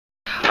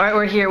All right,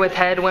 we're here with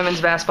head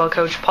women's basketball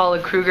coach Paula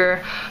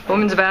Krueger. The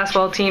women's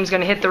basketball team is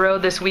going to hit the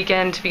road this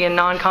weekend to begin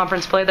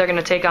non-conference play. They're going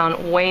to take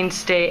on Wayne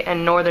State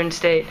and Northern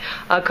State.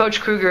 Coach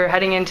Krueger,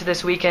 heading into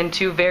this weekend,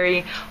 two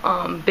very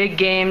big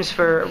games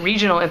for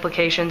regional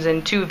implications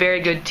and two very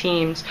good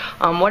teams.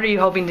 What are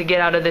you hoping to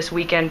get out of this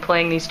weekend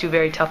playing these two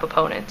very tough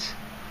opponents?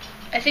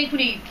 I think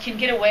when you can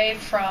get away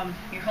from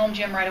your home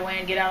gym right away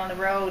and get out on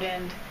the road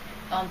and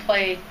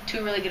play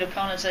two really good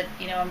opponents, that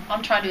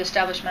I'm trying to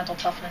establish mental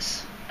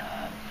toughness.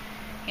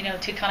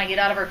 To kind of get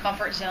out of our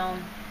comfort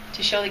zone,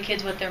 to show the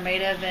kids what they're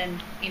made of,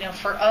 and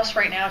for us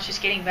right now, it's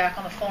just getting back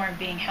on the floor and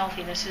being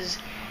healthy. This is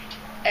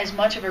as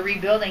much of a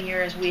rebuilding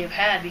year as we have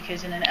had,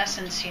 because in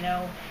essence,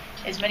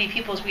 as many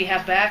people as we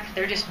have back,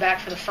 they're just back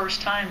for the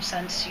first time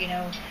since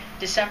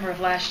December of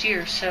last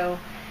year. So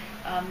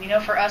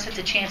for us, it's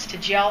a chance to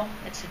gel,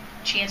 it's a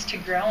chance to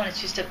grow, and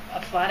it's just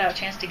a flat-out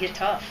chance to get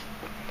tough.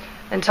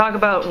 And talk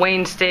about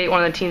Wayne State,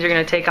 one of the teams you're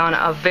going to take on,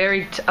 a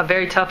very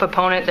tough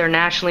opponent. They're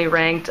nationally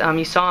ranked.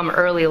 You saw them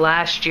early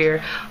last year.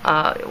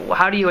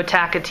 How do you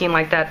attack a team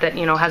like that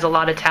has a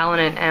lot of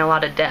talent and a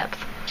lot of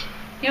depth?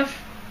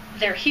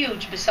 They're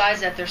huge.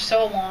 Besides that, they're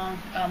so long.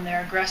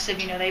 They're aggressive.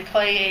 They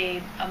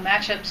play a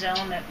matchup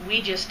zone that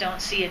we just don't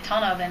see a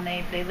ton of, and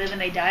they live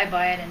and they die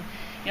by it.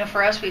 And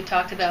for us, we've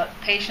talked about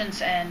patience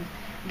and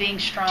being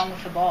strong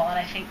with the ball, and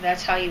I think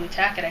that's how you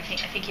attack it. I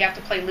think you have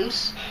to play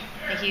loose.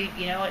 I think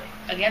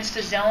against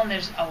the zone,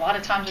 there's a lot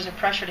of times there's a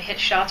pressure to hit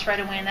shots right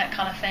away and that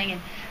kind of thing.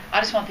 And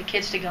I just want the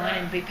kids to go in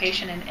and be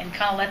patient and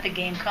kind of let the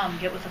game come,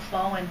 get with the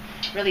flow, and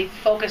really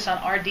focus on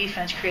our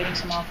defense creating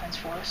some offense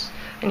for us.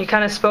 And you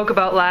kind of spoke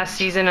about last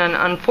season, an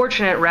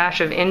unfortunate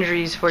rash of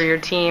injuries for your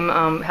team,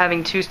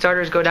 having two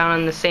starters go down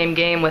in the same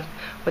game with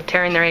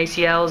tearing their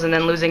ACLs and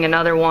then losing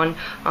another one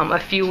a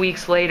few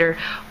weeks later.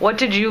 What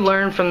did you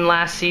learn from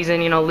last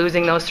season,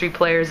 losing those three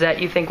players, that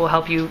you think will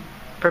help you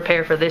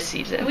prepare for this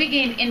season? We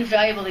gained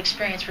invaluable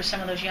experience for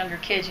some of those younger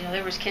kids.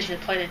 There was kids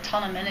that played a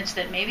ton of minutes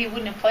that maybe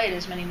wouldn't have played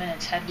as many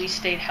minutes had we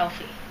stayed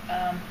healthy.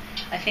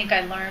 I think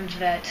I learned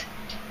that,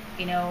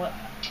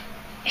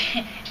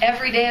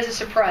 every day is a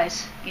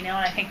surprise, and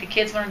I think the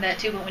kids learned that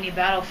too, but when you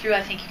battle through,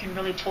 I think you can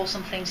really pull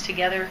some things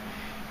together,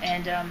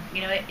 and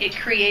it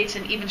creates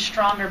an even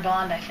stronger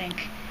bond, I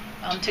think,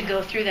 to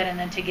go through that and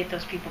then to get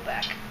those people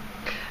back.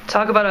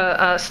 Talk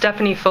about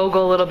Stephanie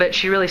Fogel a little bit.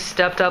 She really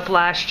stepped up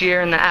last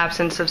year in the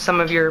absence of some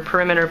of your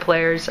perimeter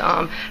players,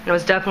 and it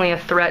was definitely a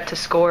threat to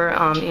score,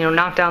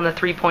 knock down the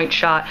three-point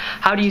shot.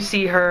 How do you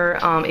see her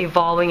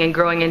evolving and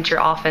growing into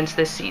your offense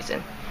this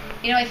season?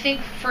 I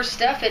think for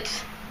Steph,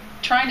 it's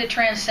trying to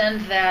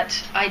transcend that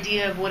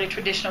idea of what a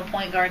traditional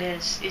point guard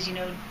is.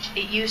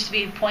 It used to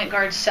be point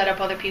guards set up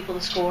other people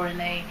to score, and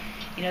they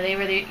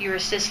were your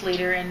assist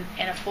leader and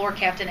a floor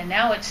captain, and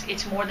now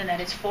it's more than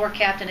that. It's floor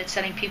captain, it's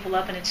setting people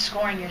up, and it's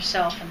scoring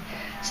yourself. And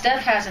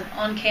Steph has an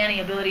uncanny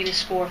ability to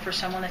score for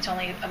someone that's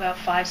only about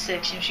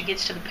 5'6". She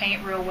gets to the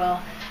paint real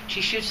well. She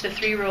shoots the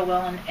three real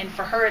well, and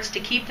for her, it's to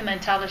keep the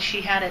mentality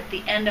she had at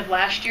the end of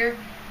last year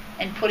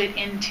and put it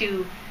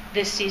into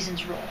this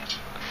season's role.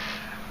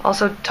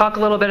 Also, talk a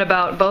little bit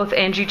about both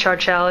Angie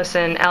Charchalis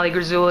and Ali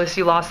Grzoulis.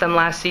 You lost them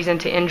last season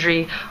to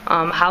injury.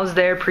 How's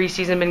their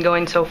preseason been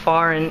going so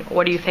far, and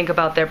what do you think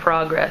about their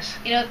progress?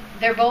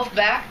 They're both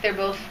back. They're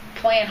both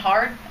playing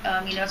hard.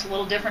 It's a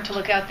little different to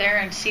look out there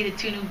and see the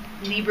two new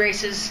knee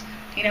braces,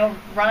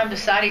 run them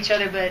beside each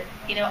other. But,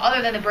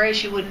 other than the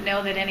brace, you wouldn't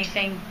know that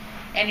anything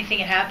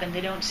had happened. They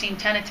don't seem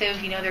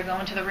tentative. They're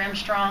going to the rim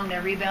strong.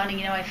 They're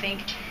rebounding. I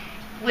think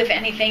with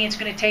anything, it's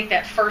going to take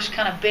that first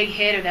kind of big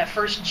hit or that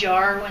first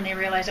jar when they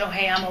realize, oh,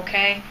 hey, I'm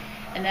okay.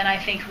 And then I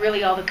think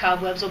really all the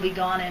cobwebs will be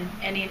gone and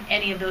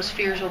any of those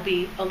fears will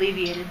be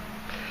alleviated.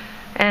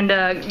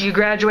 And you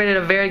graduated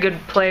a very good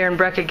player in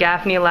Brecca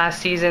Gaffney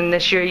last season.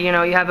 This year, you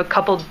have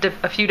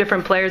a few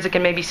different players that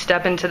can maybe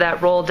step into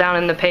that role down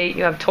in the paint.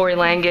 You have Tori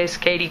Langus,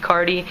 Katie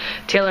Carty,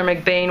 Taylor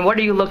McBain. What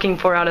are you looking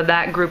for out of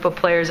that group of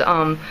players,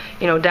 down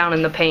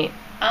in the paint?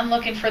 I'm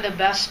looking for the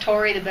best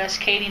Tori, the best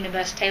Katie, and the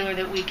best Taylor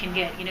that we can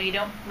get. You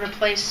don't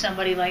replace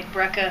somebody like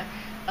Brecca.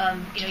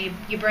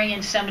 You bring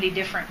in somebody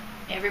different.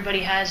 Everybody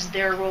has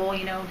their role.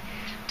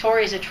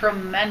 Tori is a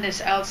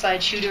tremendous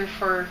outside shooter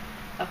for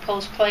a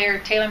post player.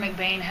 Taylor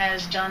McBain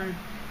has done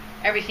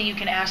everything you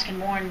can ask and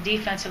more, and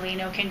defensively,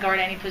 can guard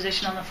any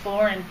position on the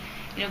floor. And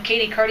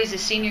Katie Carty's a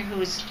senior who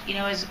is,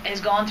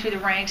 has gone through the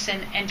ranks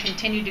and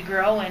continued to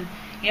grow. And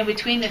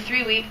between the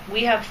three,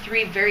 we have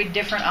three very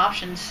different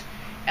options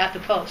at the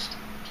post.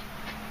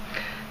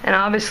 And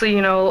obviously,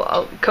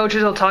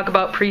 coaches will talk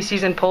about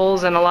preseason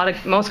polls, and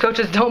most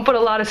coaches don't put a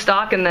lot of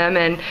stock in them.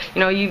 And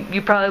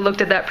you probably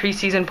looked at that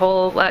preseason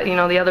poll,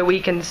 the other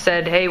week and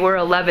said, "Hey, we're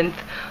 11th."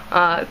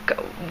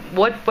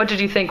 What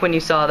did you think when you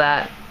saw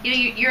that?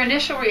 Your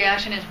initial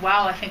reaction is,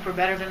 "Wow, I think we're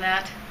better than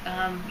that."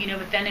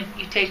 But then if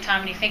you take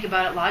time and you think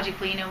about it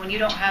logically, when you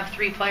don't have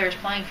three players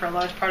playing for a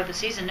large part of the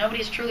season,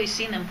 nobody's truly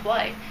seen them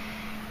play.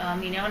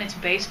 And it's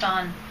based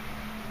on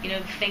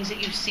things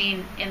that you've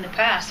seen in the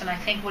past. And I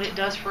think what it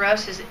does for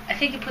us is I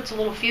think it puts a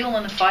little fuel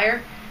in the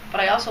fire but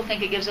I also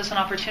think it gives us an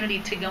opportunity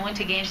to go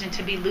into games and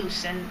to be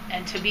loose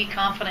and to be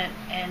confident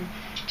and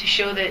to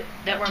show that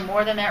we're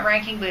more than that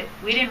ranking. But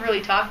we didn't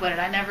really talk about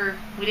it.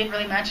 We didn't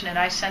really mention it.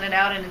 I sent it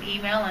out in an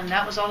email, and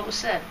that was all that was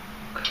said.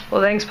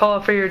 Well, thanks,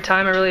 Paula, for your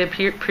time. I really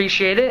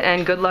appreciate it,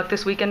 and good luck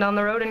this weekend on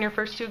the road in your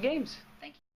first 2 games.